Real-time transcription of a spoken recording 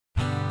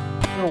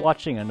You're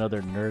watching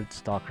another Nerd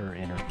Stalker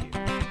interview.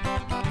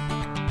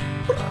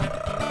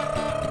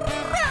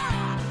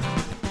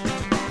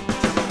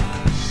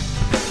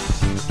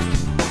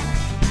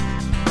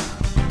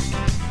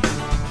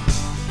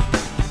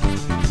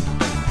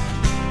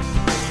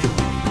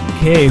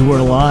 Okay,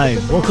 we're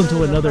live. Welcome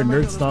to another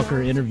Nerd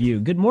Stalker interview.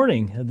 Good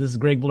morning. This is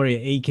Greg Gloria,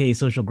 aka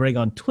Social Greg,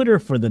 on Twitter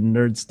for the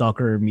Nerd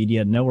Stalker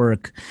Media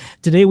Network.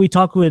 Today we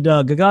talk with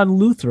Gagan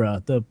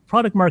Luthra, the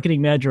product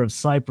marketing manager of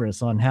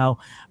Cypress, on how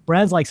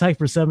brands like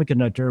Cypress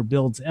Semiconductor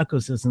builds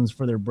ecosystems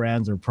for their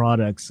brands or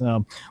products.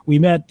 We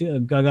met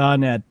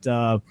Gagan at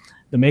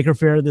the Maker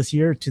Faire this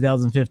year,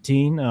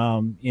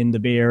 2015, in the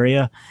Bay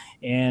Area,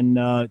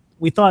 and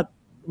we thought,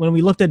 when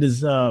we looked at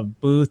his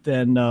booth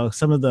and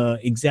some of the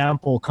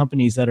example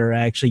companies that are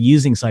actually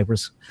using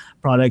Cypress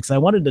products, I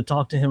wanted to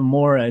talk to him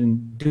more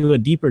and do a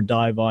deeper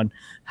dive on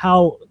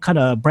how kind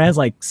of brands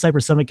like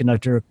Cypress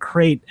Semiconductor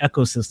create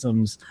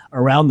ecosystems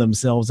around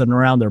themselves and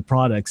around their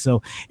products.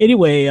 So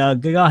anyway,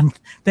 Gagan,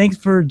 thanks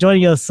for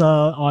joining us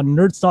on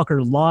Nerd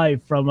Stalker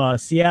live from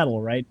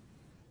Seattle, right?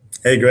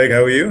 Hey, Greg,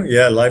 how are you?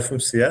 Yeah, live from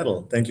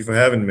Seattle. Thank you for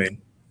having me.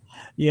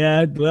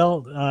 Yeah,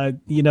 well,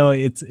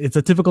 it's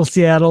a typical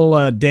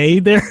Seattle day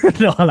there.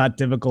 No, not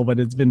typical, but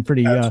it's been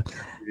pretty.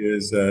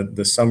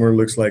 The summer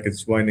looks like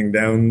it's winding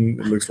down.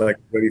 It looks like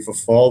ready for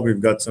fall.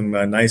 We've got some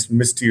nice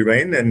misty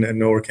rain and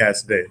an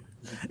overcast day.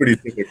 Pretty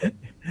typical.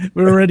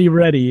 We're already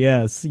ready.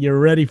 Yes, you're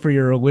ready for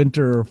your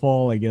winter or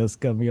fall, I guess,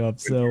 coming up.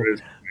 So,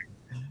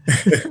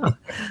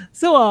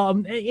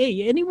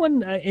 hey,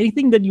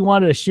 anything that you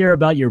wanted to share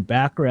about your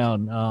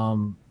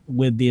background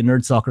with the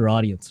Nerd Stalker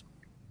audience?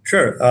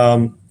 Sure.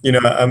 I'm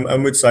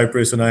with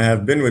Cypress, and I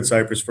have been with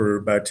Cypress for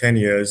about 10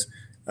 years.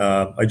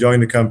 I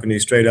joined the company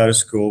straight out of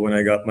school when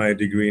I got my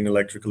degree in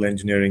electrical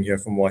engineering here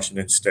from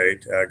Washington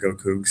State. Go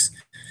Cougs!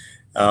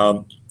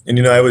 I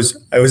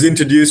was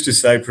introduced to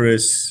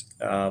Cypress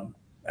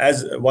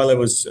as while I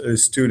was a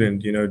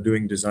student.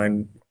 Doing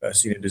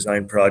senior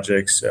design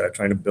projects,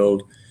 trying to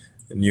build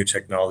new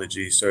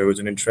technology. So it was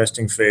an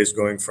interesting phase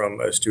going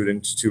from a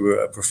student to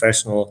a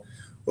professional.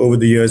 Over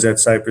the years at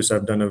Cypress,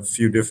 I've done a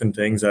few different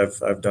things.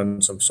 I've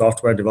done some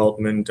software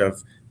development.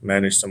 I've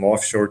managed some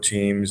offshore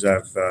teams.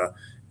 I've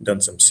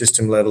done some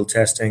system level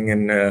testing,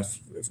 and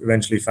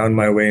eventually found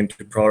my way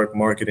into product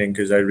marketing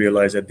because I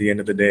realized at the end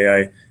of the day,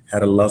 I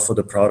had a love for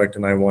the product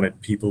and I wanted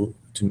people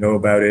to know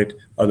about it,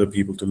 other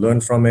people to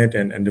learn from it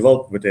and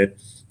develop with it.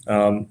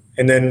 And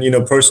then,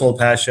 personal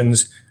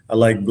passions. I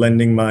like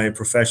blending my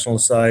professional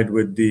side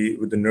with the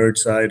nerd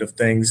side of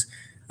things.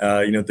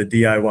 The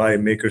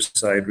DIY maker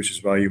side, which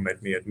is why you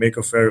met me at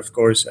Maker Faire, of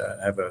course.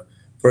 I have a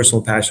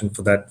personal passion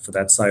for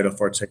that side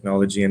of our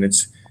technology, and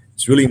it's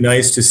really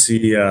nice to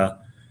see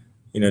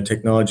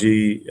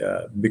technology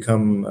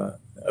become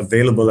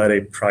available at a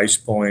price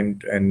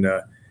point and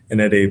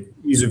at a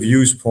ease of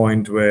use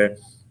point where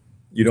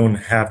you don't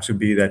have to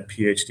be that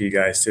PhD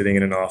guy sitting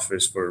in an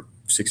office for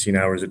 16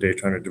 hours a day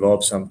trying to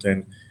develop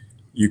something.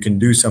 You can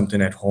do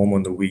something at home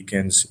on the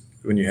weekends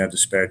when you have the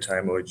spare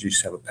time, or you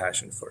just have a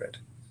passion for it.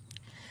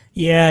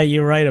 Yeah,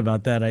 you're right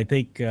about that. I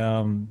think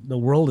the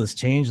world has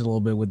changed a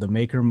little bit with the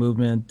maker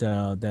movement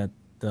that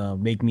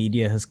Make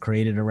Media has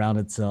created around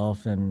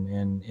itself,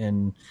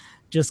 and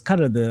just kind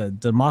of the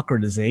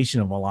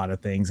democratization of a lot of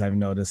things. I've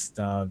noticed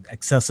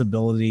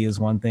accessibility is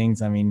one thing.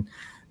 I mean,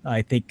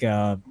 I think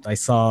I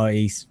saw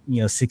a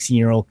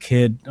 16-year-old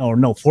kid, or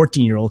no,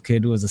 14-year-old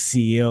kid who was a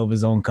CEO of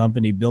his own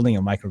company building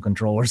a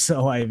microcontroller.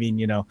 So I mean,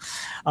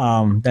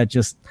 that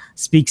just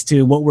speaks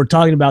to what we're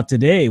talking about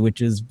today, which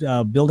is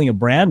building a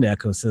brand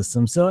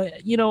ecosystem. So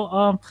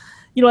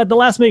at the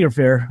last Maker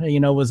Faire, it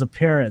was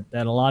apparent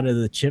that a lot of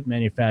the chip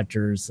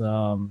manufacturers,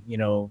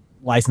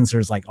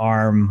 licensors like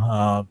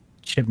ARM,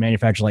 chip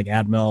manufacturers like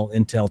Atmel,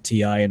 Intel,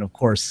 TI, and of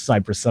course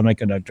Cypress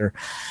Semiconductor,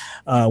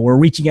 were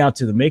reaching out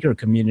to the maker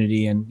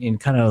community in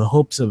kind of the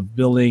hopes of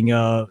building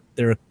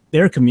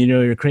their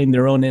community or creating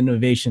their own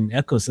innovation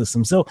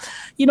ecosystem. So,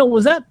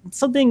 was that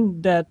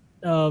something that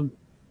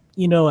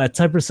at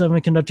Cypress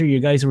Semiconductor you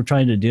guys were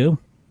trying to do?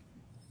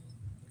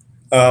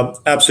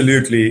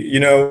 Absolutely.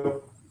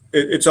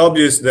 It's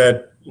obvious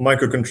that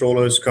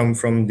microcontrollers come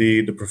from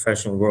the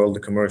professional world, the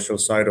commercial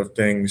side of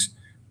things,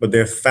 but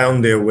they've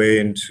found their way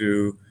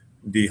into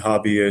the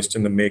hobbyist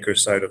and the maker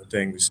side of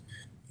things.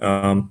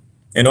 And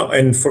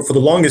for the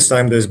longest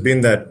time, there's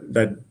been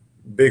that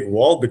big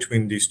wall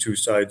between these two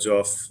sides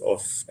of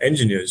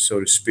engineers, so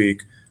to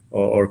speak,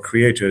 or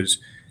creators.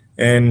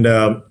 And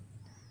other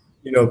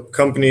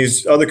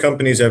companies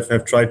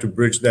have tried to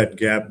bridge that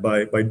gap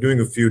by doing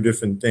a few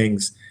different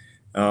things.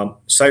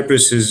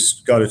 Cypress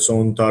has got its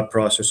own thought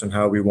process on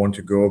how we want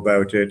to go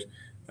about it.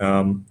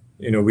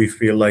 We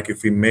feel like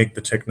if we make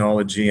the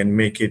technology and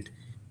make it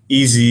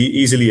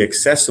easily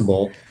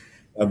accessible,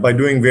 by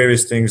doing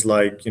various things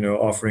like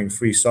offering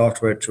free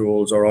software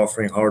tools or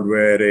offering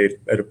hardware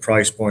at a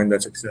price point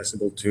that's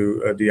accessible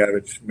to the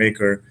average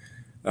maker.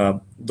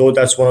 Though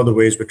that's one of the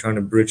ways we're trying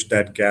to bridge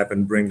that gap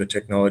and bring the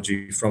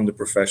technology from the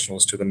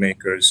professionals to the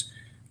makers.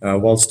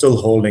 while still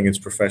holding its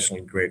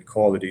professional grade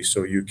quality.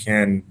 So you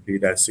can be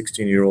that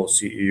 16-year-old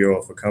CEO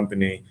of a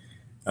company,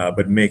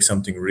 but make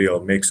something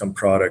real, make some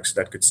products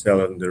that could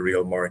sell in the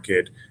real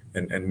market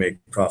and make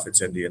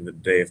profits at the end of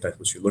the day if that's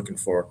what you're looking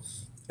for.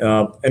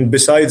 And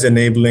besides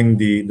enabling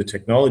the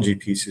technology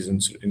pieces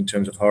in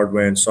terms of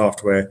hardware and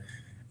software,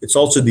 it's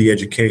also the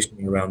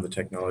education around the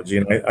technology.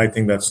 And I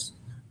think that's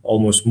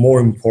almost more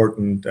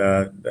important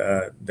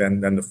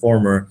than the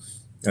former.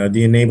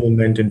 The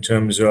enablement in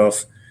terms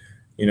of,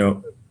 you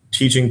know,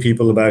 teaching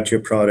people about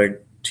your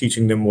product,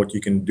 teaching them what you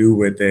can do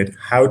with it,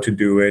 how to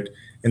do it,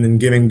 and then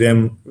giving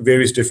them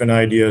various different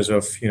ideas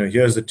of, you know,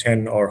 here's the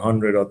 10 or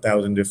 100 or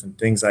 1,000 different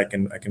things I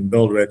can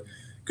build with.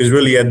 Because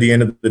really, at the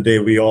end of the day,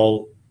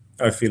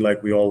 I feel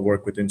like we all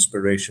work with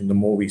inspiration. The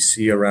more we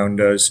see around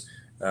us,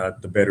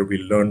 the better we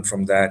learn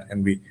from that,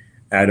 and we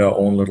add our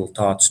own little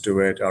thoughts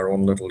to it, our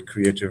own little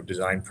creative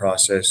design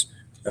process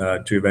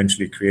to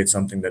eventually create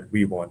something that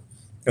we want.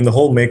 And the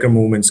whole maker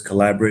movement's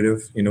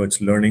collaborative. You know,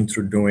 it's learning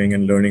through doing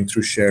and learning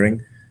through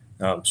sharing.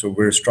 So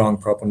we're strong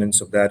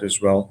proponents of that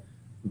as well.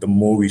 The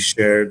more we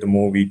share, the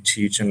more we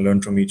teach and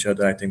learn from each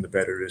other, I think the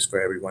better it is for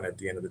everyone at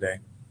the end of the day.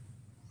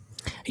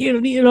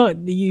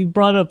 You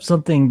brought up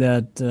something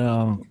that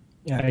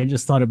I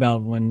just thought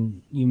about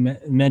when you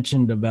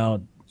mentioned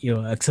about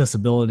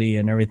accessibility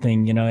and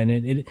everything.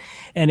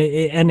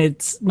 And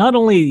it's not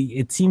only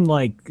it seemed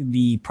like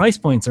the price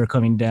points are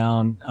coming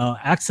down.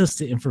 Access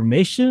to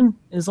information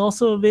is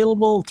also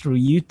available through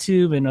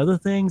YouTube and other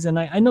things. And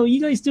I know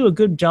you guys do a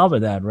good job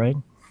of that, right?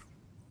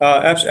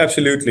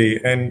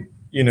 Absolutely, and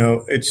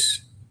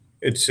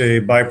it's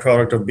a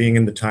byproduct of being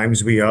in the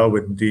times we are,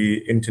 with the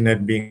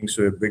internet being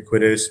so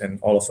ubiquitous and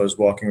all of us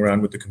walking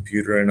around with the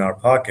computer in our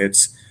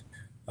pockets.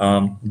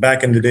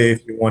 Back in the day,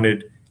 if you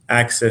wanted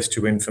access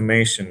to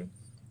information,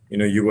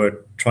 you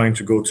were trying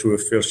to go through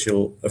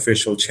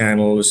official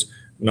channels,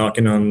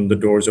 knocking on the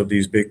doors of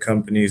these big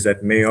companies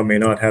that may or may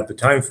not have the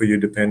time for you,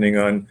 depending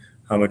on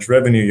how much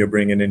revenue you're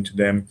bringing into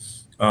them.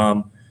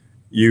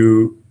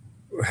 You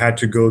had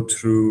to go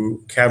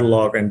through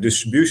catalog and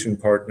distribution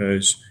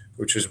partners,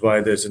 which is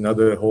why there's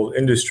another whole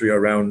industry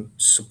around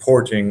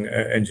supporting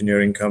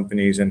engineering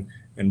companies and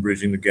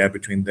bridging the gap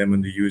between them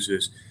and the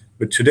users.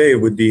 But today,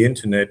 with the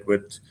internet,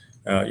 with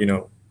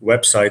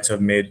websites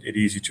have made it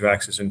easy to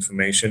access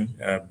information,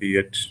 be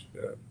it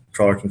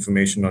product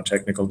information or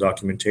technical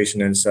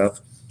documentation and stuff.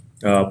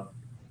 Uh,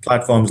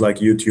 Platforms like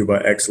YouTube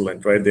are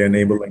excellent, right? They're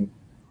enabling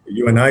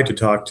you and I to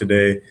talk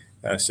today,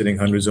 sitting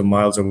hundreds of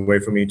miles away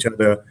from each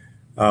other.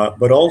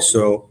 But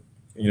also,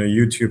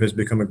 YouTube has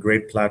become a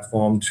great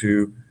platform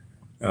to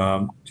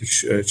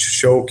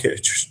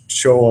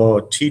show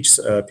or teach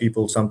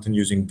people something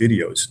using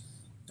videos.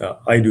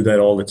 I do that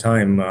all the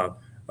time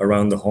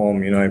around the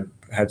home. I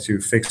had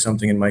to fix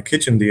something in my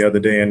kitchen the other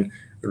day, and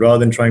rather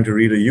than trying to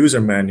read a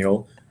user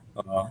manual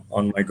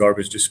on my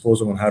garbage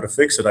disposal on how to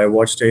fix it, I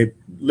watched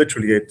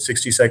literally a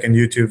 60-second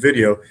YouTube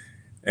video,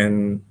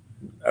 and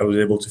I was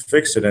able to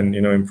fix it and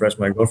impress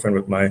my girlfriend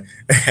with my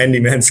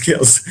handyman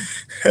skills.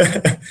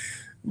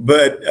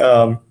 But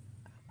so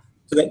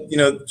that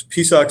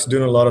PSOC's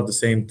doing a lot of the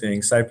same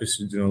things. Cypress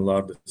is doing a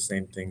lot of the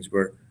same things.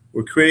 We're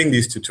creating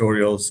these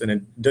tutorials, and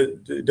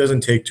it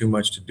doesn't take too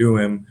much to do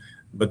them,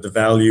 but the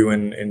value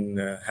in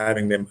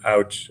having them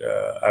out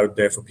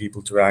there for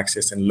people to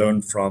access and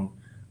learn from,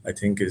 I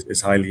think,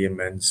 is highly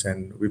immense.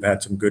 And we've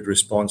had some good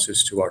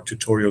responses to our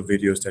tutorial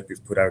videos that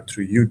we've put out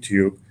through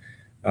YouTube.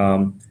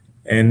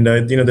 And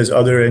there's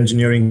other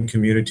engineering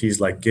communities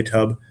like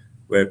GitHub,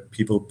 where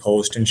people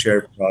post and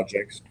share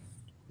projects.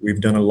 We've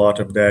done a lot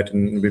of that,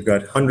 and we've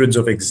got hundreds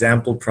of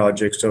example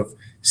projects of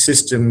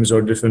systems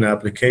or different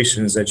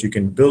applications that you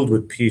can build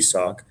with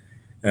PSOC.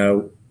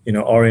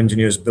 Our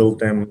engineers build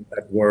them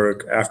at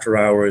work, after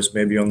hours,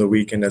 maybe on the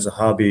weekend as a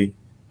hobby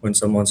when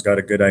someone's got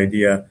a good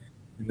idea.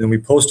 And then we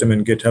post them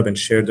in GitHub and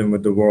share them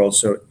with the world.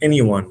 So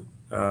anyone,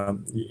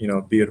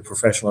 be it a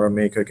professional or a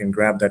maker, can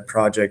grab that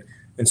project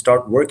and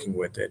start working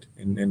with it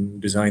and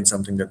design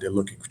something that they're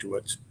looking for.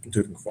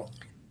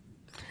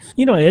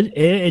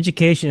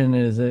 Education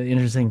is an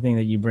interesting thing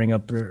that you bring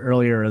up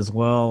earlier as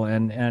well.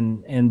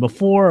 And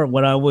before,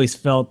 what I always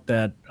felt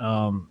that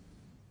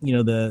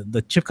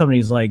the chip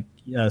companies like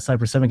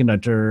Cypress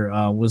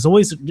Semiconductor was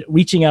always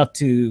reaching out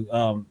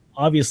to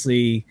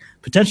obviously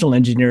potential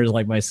engineers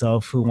like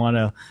myself who want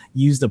to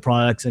use the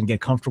products and get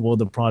comfortable with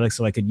the products,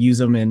 so I could use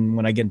them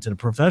when I get into the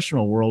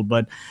professional world.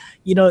 But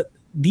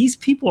these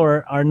people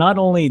are not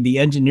only the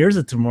engineers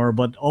of tomorrow,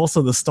 but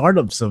also the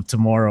startups of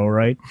tomorrow,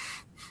 right?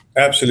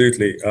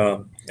 Absolutely,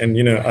 and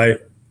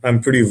I'm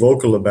pretty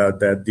vocal about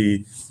that.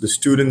 The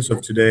students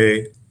of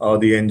today are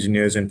the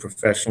engineers and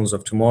professionals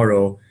of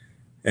tomorrow,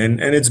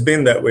 and it's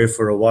been that way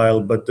for a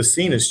while. But the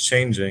scene is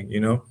changing.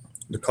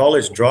 The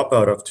college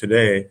dropout of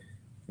today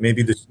may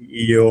be the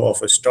CEO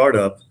of a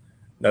startup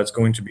that's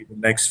going to be the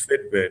next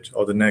Fitbit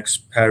or the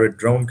next Parrot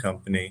drone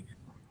company,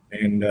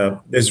 and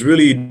there's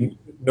really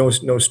no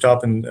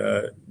stopping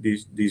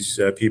these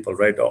people,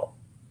 right?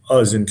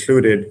 Us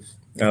included.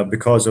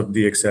 because of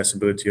the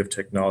accessibility of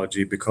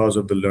technology, because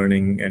of the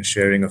learning and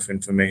sharing of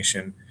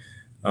information.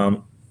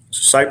 So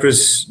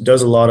Cypress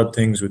does a lot of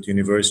things with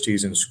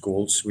universities and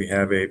schools. We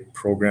have a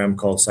program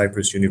called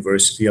Cypress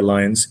University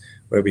Alliance,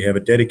 where we have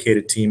a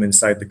dedicated team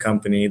inside the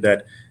company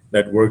that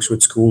works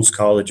with schools,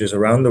 colleges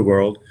around the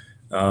world,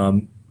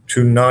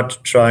 to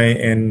not try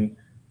and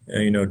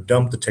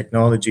dump the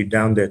technology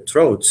down their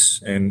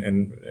throats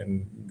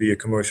and be a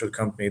commercial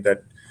company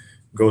that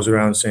goes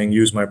around saying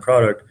use my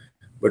product,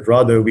 but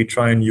rather we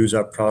try and use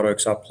our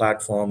products, our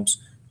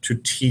platforms to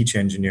teach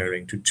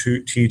engineering, to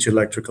teach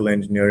electrical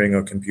engineering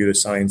or computer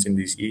science in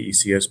these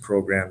EECS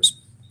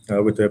programs.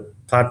 With a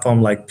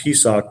platform like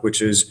PSOC,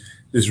 which is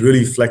this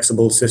really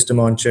flexible system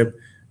on chip,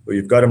 where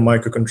you've got a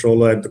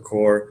microcontroller at the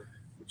core,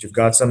 you've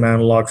got some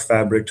analog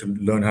fabric to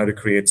learn how to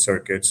create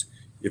circuits,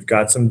 you've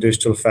got some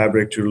digital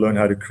fabric to learn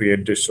how to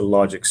create digital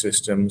logic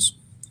systems,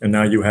 and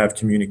now you have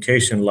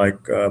communication like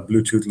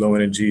Bluetooth Low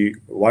Energy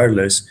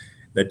Wireless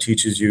that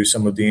teaches you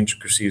some of the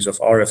intricacies of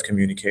RF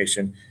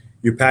communication.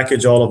 You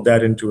package all of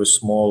that into a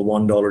small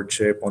 $1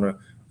 chip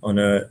on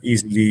a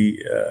easily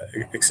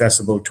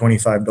accessible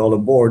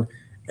 $25 board,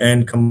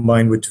 and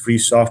combined with free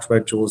software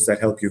tools that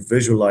help you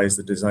visualize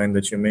the design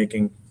that you're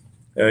making,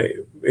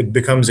 it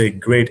becomes a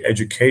great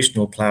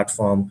educational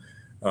platform,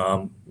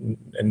 and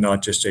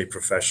not just a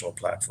professional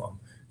platform.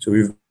 So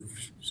we've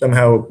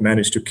somehow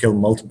managed to kill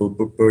multiple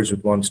birds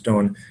with one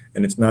stone,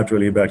 and it's not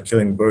really about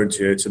killing birds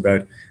here. It's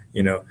about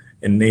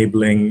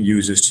enabling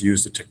users to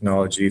use the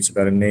technology. It's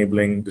about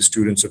enabling the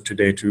students of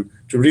today to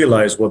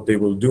realize what they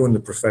will do in the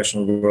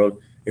professional world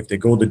if they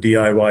go the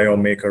DIY or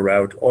maker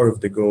route, or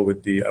if they go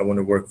with the I want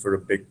to work for a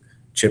big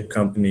chip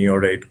company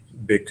or a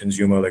big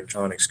consumer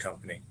electronics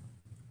company.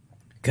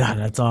 God,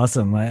 that's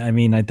awesome. I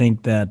mean, I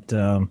think that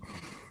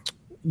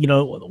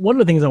one of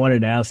the things I wanted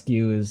to ask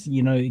you is,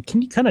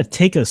 can you kind of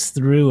take us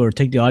through, or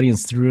take the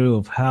audience through,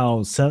 of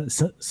how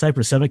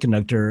Cypress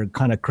Semiconductor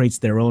kind of creates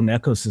their own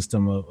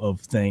ecosystem of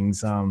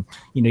things?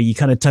 You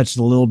kind of touched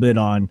a little bit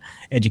on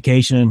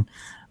education.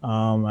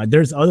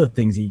 There's other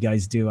things that you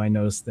guys do, I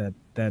noticed, that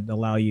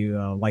allow you,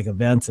 like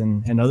events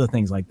and other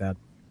things like that.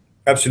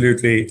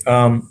 Absolutely.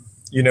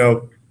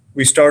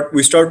 We start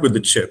with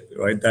the chip,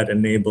 right? That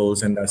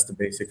enables, and that's the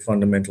basic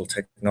fundamental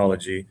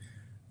technology.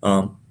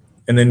 Um,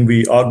 and then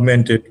we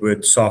augment it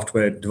with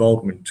software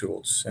development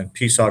tools. And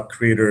PSOC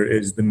Creator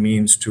is the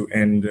means to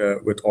end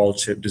with all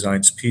chip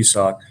designs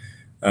PSOC.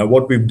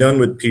 What we've done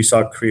with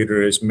PSOC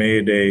Creator is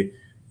made a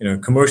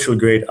commercial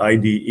grade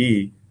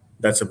IDE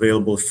that's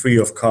available free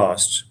of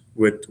cost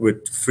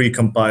with free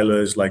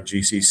compilers like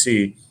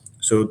GCC.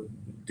 So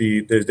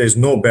there's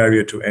no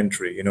barrier to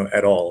entry,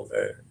 at all.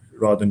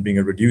 Rather than being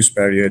a reduced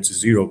barrier, it's a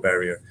zero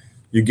barrier.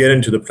 You get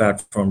into the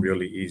platform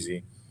really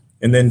easy.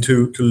 And then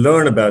to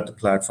learn about the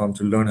platform,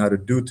 to learn how to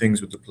do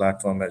things with the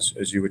platform,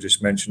 as you were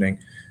just mentioning,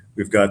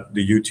 we've got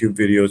the YouTube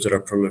videos that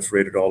are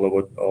proliferated all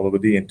over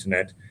the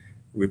internet.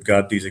 We've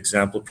got these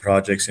example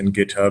projects in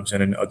GitHubs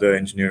and in other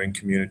engineering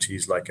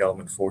communities like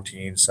Element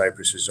 14,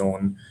 Cypress's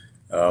own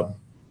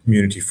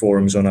community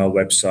forums on our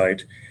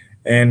website.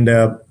 And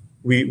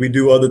we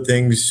do other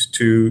things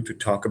to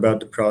talk about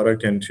the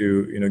product and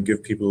to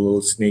give people a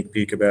little sneak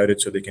peek about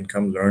it so they can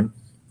come learn.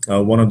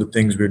 One of the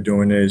things we're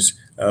doing is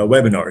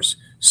webinars,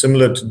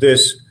 similar to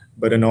this,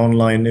 but an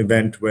online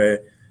event where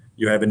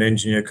you have an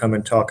engineer come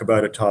and talk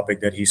about a topic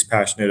that he's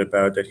passionate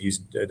about, that he's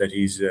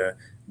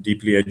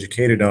deeply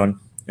educated on,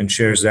 and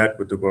shares that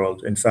with the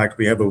world. In fact,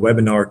 we have a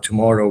webinar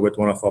tomorrow with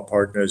one of our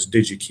partners,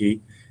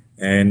 DigiKey,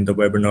 and the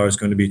webinar is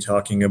going to be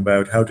talking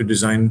about how to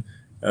design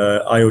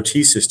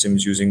IoT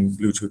systems using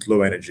Bluetooth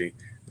Low Energy.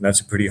 And that's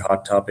a pretty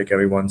hot topic.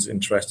 Everyone's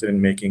interested in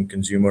making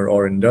consumer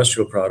or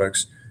industrial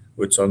products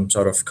with some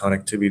sort of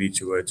connectivity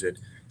towards it.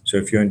 So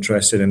if you're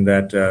interested in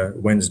that,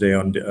 Wednesday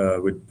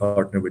with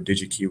partner with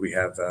DigiKey, we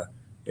have a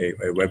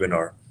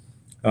webinar.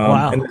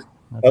 And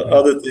Wow. That's great.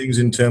 other things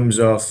in terms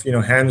of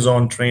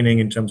hands-on training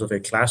in terms of a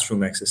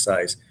classroom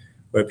exercise,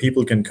 where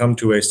people can come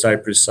to a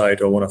Cypress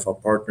site or one of our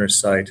partners'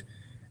 site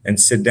and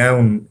sit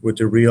down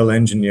with a real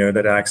engineer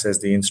that acts as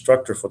the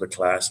instructor for the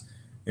class,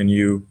 and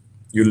you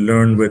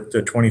learn with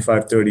the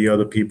 25, 30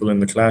 other people in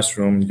the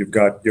classroom. You've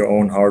got your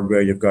own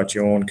hardware, you've got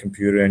your own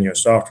computer and your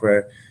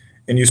software,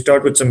 and you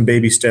start with some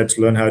baby steps,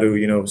 learn how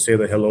to say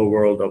the hello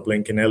world or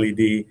blink an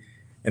LED,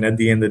 and at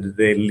the end of the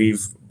day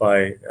leave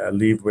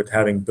with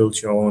having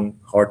built your own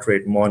heart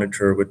rate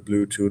monitor with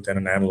Bluetooth and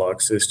an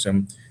analog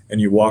system, and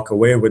you walk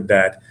away with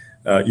that.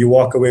 You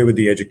walk away with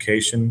the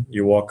education,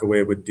 you walk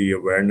away with the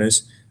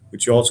awareness,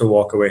 but you also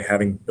walk away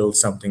having built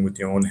something with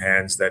your own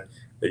hands that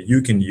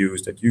you can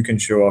use, that you can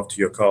show off to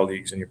your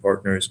colleagues and your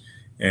partners,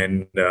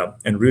 and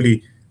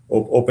really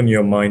open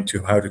your mind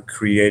to how to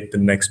create the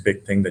next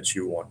big thing that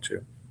you want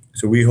to.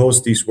 So we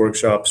host these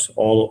workshops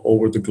all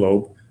over the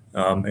globe,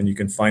 and you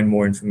can find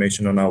more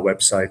information on our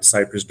website,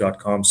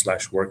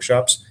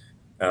 cypress.com/workshops.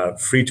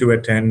 Free to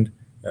attend.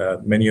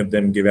 Many of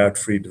them give out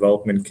free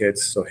development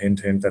kits. So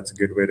hint, hint, that's a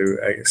good way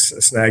to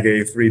snag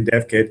a free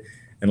dev kit.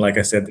 And like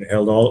I said, they're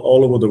held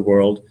all over the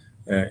world,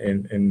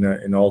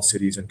 in all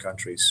cities and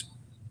countries.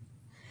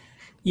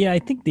 Yeah, I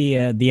think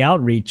the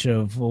outreach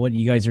of what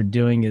you guys are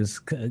doing is,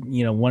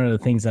 one of the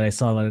things that I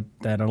saw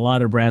that a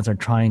lot of brands are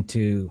trying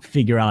to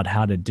figure out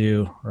how to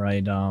do,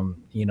 right?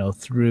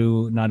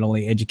 Through not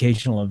only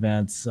educational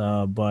events,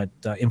 but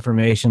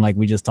information like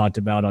we just talked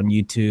about on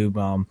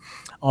YouTube,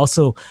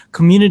 also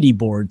community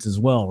boards as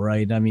well,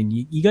 right? I mean,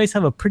 you guys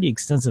have a pretty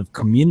extensive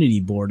community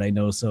board, I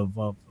know,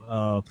 so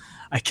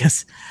I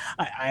guess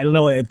I don't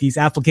know if these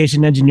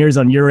application engineers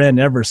on your end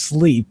ever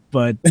sleep,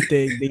 but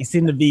they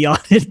seem to be on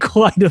it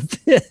quite a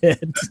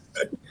bit.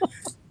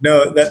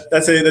 No,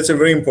 that's a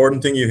very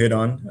important thing you hit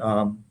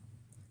on.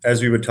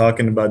 As we were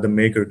talking about the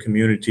maker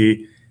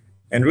community,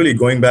 and really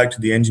going back to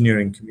the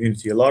engineering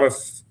community, a lot of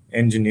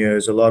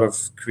engineers, a lot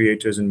of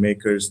creators and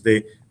makers,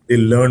 they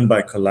learn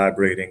by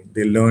collaborating,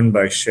 they learn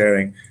by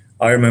sharing.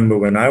 I remember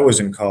when I was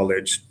in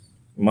college,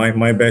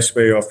 my best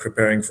way of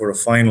preparing for a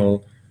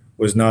final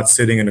was not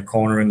sitting in a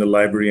corner in the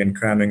library and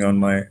cramming on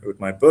my with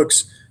my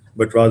books,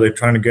 but rather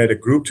trying to get a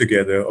group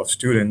together of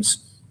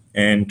students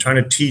and trying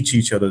to teach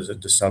each other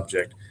the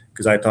subject,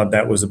 because I thought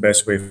that was the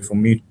best way for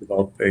me to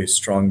develop a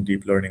strong,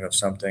 deep learning of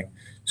something.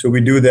 So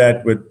we do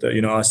that with,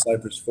 our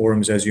Cypress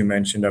forums, as you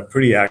mentioned, are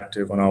pretty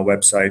active on our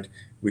website.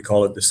 We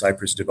call it the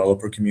Cypress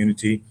developer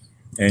community.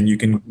 And you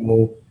can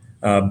go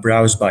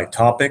browse by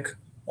topic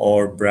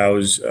or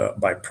browse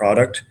by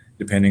product,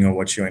 depending on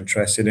what you're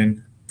interested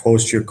in,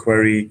 post your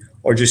query,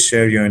 or just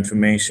share your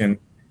information.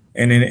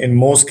 And in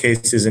most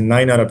cases, in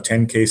 9 out of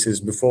 10 cases,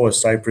 before a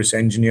Cypress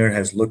engineer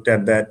has looked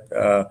at that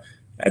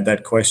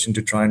question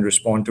to try and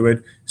respond to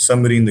it,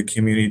 somebody in the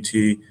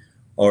community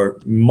or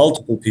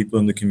multiple people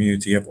in the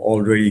community have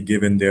already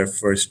given their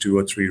first two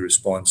or three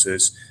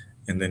responses.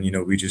 And then,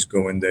 we just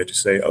go in there to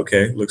say,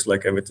 okay, looks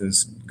like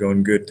everything's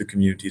going good. The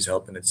community is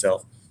helping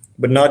itself.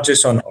 But not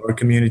just on our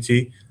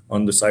community,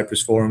 on the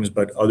Cypress forums,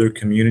 but other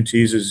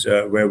communities is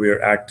where we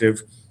are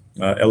active.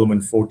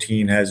 Element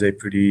 14 has a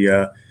pretty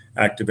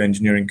active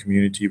engineering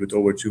community with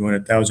over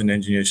 200,000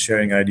 engineers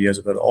sharing ideas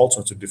about all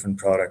sorts of different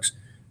products.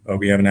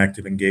 We have an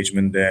active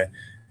engagement there.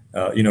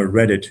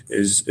 Reddit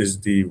is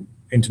the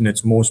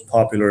internet's most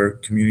popular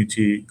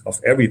community of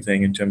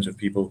everything in terms of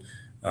people,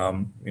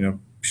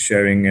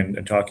 sharing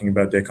and talking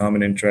about their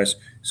common interests.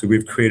 So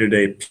we've created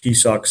a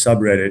PSOC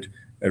subreddit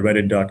at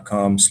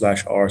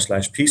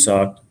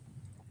reddit.com/r/PSOC,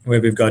 where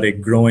we've got a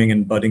growing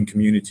and budding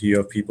community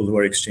of people who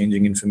are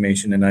exchanging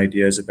information and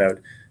ideas about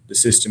the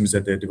systems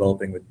that they're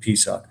developing with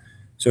PSOC.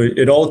 So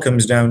it all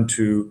comes down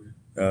to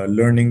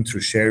learning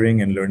through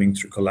sharing and learning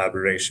through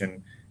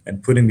collaboration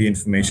and putting the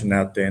information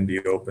out there in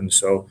the open.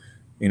 So,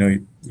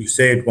 you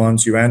say it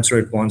once, you answer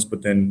it once,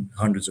 but then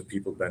hundreds of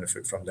people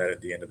benefit from that at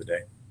the end of the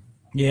day.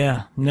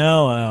 Yeah,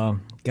 no,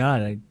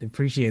 God, I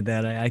appreciate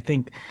that. I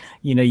think,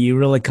 you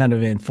really kind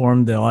of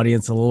informed the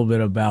audience a little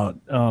bit about,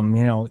 I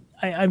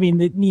mean,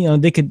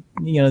 they could,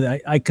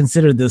 I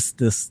consider this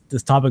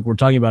topic we're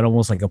talking about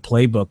almost like a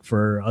playbook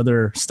for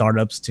other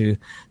startups to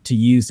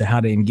use to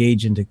how to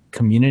engage into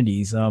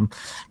communities.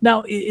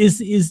 Now,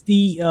 is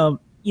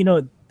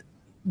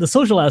the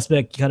social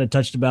aspect you kind of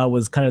touched about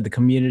was kind of the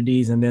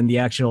communities, and then the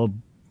actual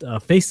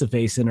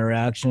face-to-face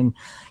interaction.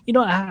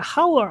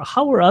 How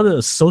are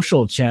other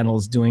social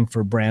channels doing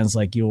for brands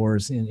like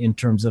yours in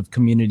terms of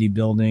community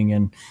building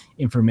and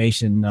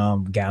information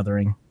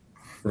gathering?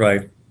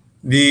 Right.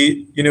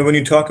 When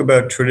you talk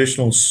about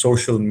traditional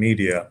social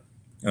media,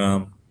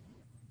 um,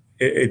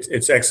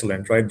 it's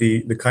excellent, right?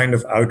 The kind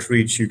of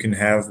outreach you can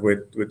have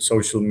with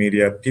social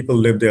media, people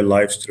live their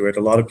lives through it.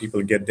 A lot of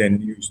people get their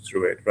news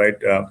through it, right?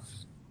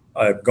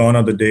 Gone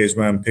are the days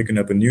where I'm picking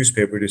up a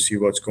newspaper to see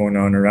what's going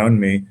on around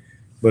me,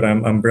 but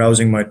I'm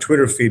browsing my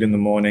Twitter feed in the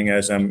morning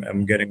as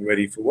I'm getting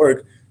ready for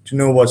work to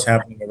know what's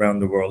happening around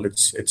the world.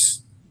 It's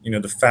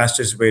the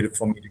fastest way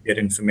for me to get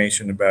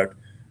information about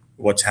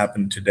what's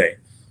happened today.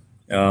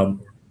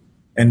 Um,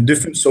 and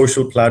different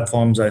social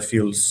platforms, I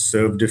feel,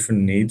 serve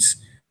different needs.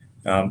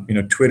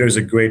 Twitter is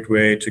a great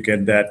way to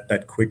get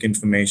that quick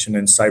information,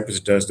 and Cypress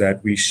does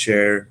that. We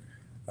share,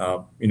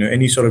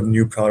 any sort of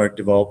new product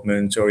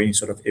development or any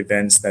sort of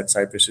events that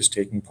Cypress is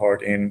taking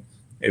part in.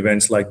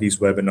 Events like these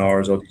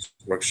webinars or these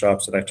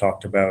workshops that I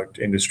talked about,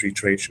 industry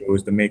trade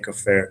shows, the Maker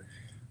Fair.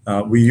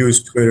 We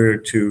use Twitter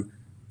to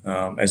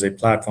as a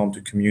platform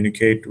to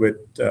communicate with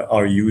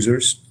our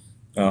users,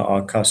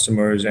 our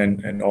customers,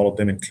 and all of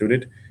them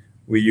included.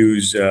 We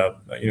use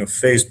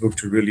Facebook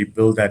to really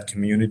build that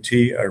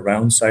community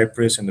around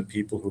Cypress and the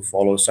people who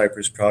follow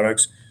Cypress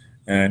products.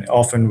 And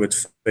often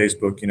with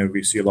Facebook,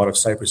 we see a lot of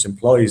Cypress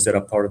employees that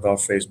are part of our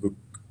Facebook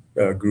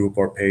group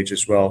or page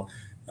as well.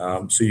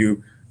 So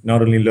you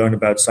not only learn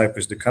about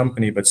Cypress the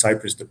company, but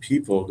Cypress the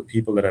people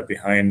that are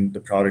behind the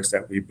products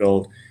that we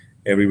build,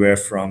 everywhere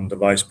from the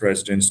vice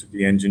presidents to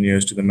the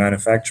engineers to the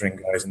manufacturing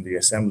guys and the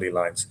assembly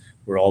lines.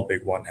 We're all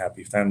big one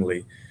happy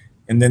family.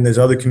 And then there's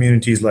other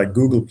communities like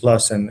Google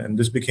Plus, and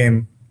this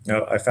became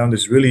I found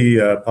this really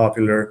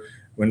popular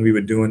when we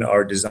were doing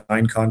our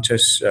design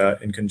contests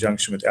in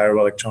conjunction with Arrow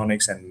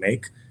Electronics and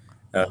Make,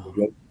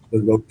 Oh, the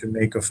Road to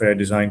Make a Fair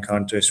design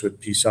contest with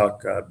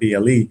PSOC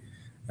BLE.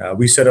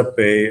 We set up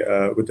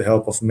with the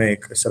help of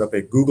Make, set up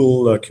a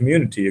Google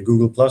community, a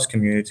Google Plus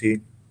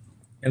community,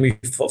 and we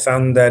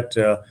found that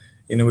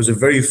it was a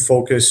very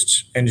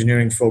focused,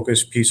 engineering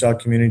focused PSOC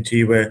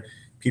community where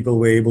people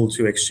were able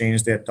to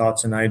exchange their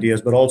thoughts and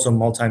ideas, but also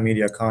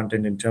multimedia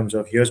content in terms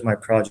of here's my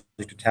project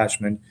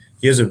attachment,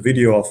 here's a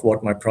video of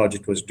what my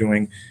project was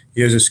doing,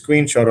 here's a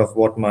screenshot of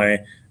what my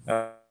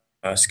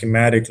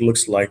schematic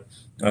looks like.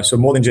 So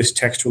more than just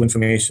textual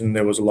information,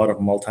 there was a lot of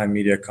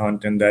multimedia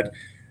content that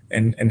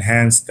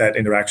enhanced that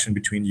interaction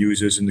between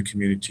users in the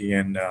community.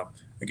 And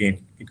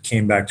again, it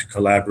came back to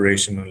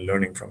collaboration and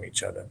learning from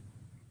each other.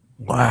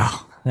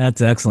 Wow,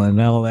 that's excellent.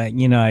 Well, I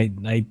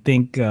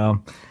think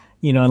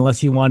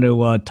unless you want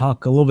to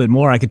talk a little bit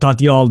more, I could talk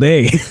to you all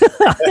day.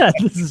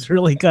 This is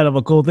really kind of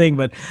a cool thing,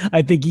 but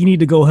I think you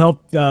need to go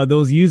help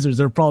those users.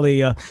 They're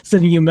probably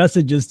sending you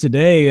messages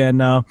today, and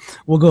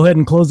we'll go ahead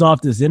and close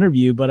off this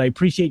interview. But I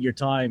appreciate your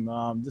time.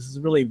 This is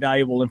really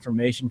valuable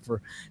information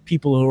for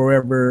people who are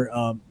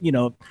ever,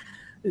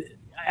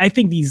 I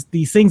think these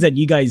things that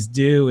you guys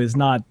do is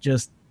not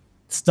just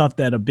stuff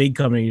that a big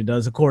company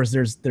does. Of course,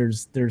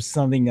 there's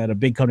something that a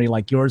big company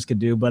like yours could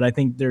do, but I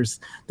think there's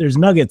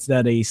nuggets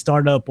that a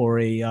startup or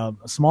a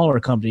smaller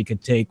company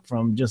could take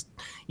from just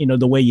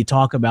the way you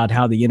talk about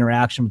how the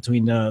interaction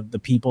between the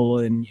people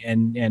and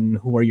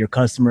who are your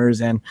customers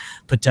and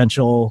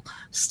potential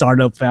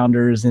startup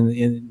founders,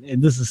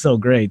 and this is so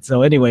great.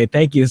 So anyway,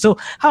 thank you. So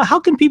how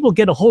can people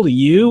get a hold of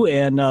you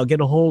and get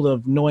a hold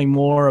of knowing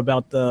more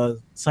about the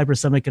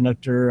Cypress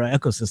Semiconductor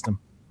ecosystem?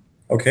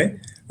 Okay,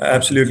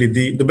 absolutely.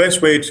 The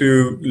best way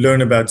to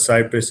learn about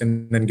Cypress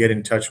and then get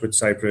in touch with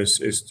Cypress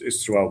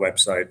is through our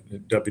website,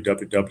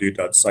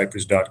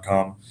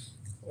 www.cypress.com.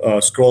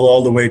 Scroll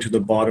all the way to the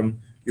bottom.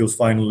 You'll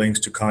find links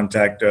to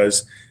contact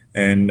us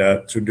and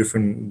through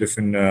different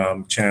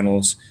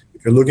channels.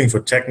 If you're looking for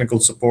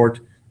technical support,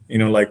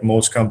 like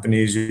most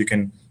companies, you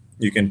can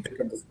pick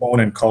up the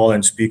phone and call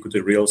and speak with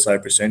a real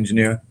Cypress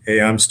engineer.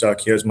 Hey, I'm stuck.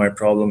 Here's my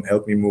problem.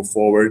 Help me move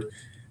forward.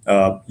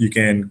 You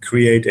can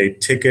create a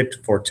ticket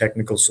for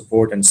technical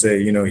support and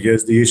say,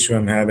 here's the issue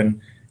I'm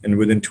having. And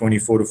within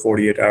 24 to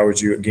 48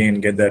 hours, you again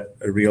get a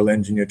real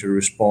engineer to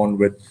respond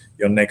with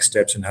your next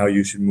steps and how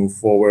you should move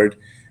forward.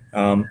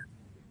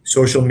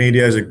 Social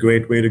media is a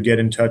great way to get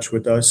in touch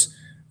with us.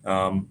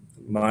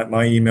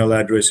 My email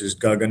address is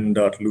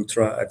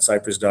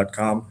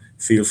gagan.luthra@cypress.com.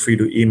 Feel free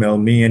to email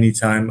me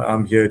anytime.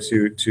 I'm here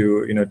to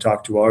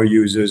talk to our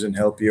users and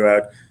help you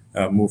out,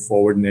 move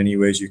forward in any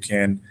ways you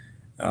can.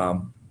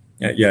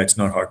 Yeah, it's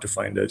not hard to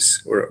find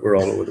us. We're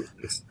all over the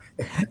place.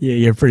 Yeah,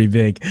 you're pretty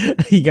big.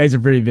 You guys are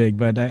pretty big,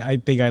 but I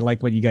think I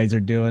like what you guys are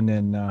doing.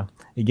 And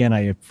again, I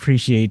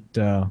appreciate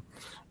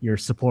your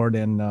support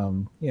and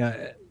a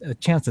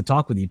chance to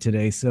talk with you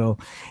today. So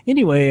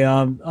anyway,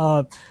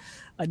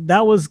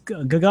 that was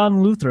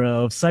Gagan Luthra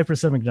of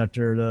Cypress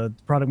Semiconductor, the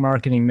product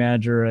marketing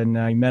manager, and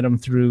I met him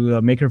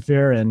through Maker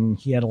Faire, and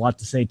he had a lot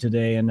to say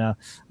today, and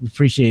we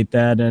appreciate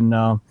that. And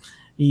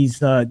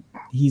he's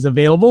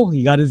available.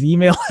 He got his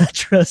email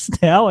address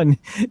now, and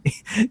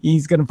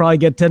he's going to probably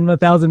get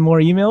 10,000 more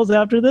emails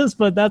after this,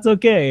 but that's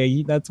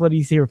okay. That's what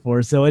he's here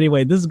for. So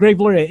anyway, this is Greg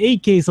Floria,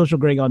 AK Social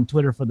Greg on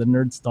Twitter for the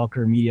Nerd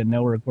Stalker Media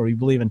Network, where we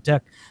believe in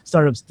tech,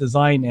 startups,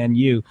 design, and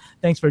you.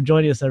 Thanks for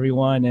joining us,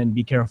 everyone, and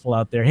be careful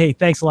out there. Hey,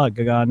 thanks a lot,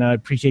 Gagan. I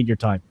appreciate your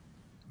time.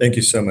 Thank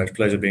you so much.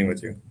 Pleasure being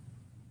with you.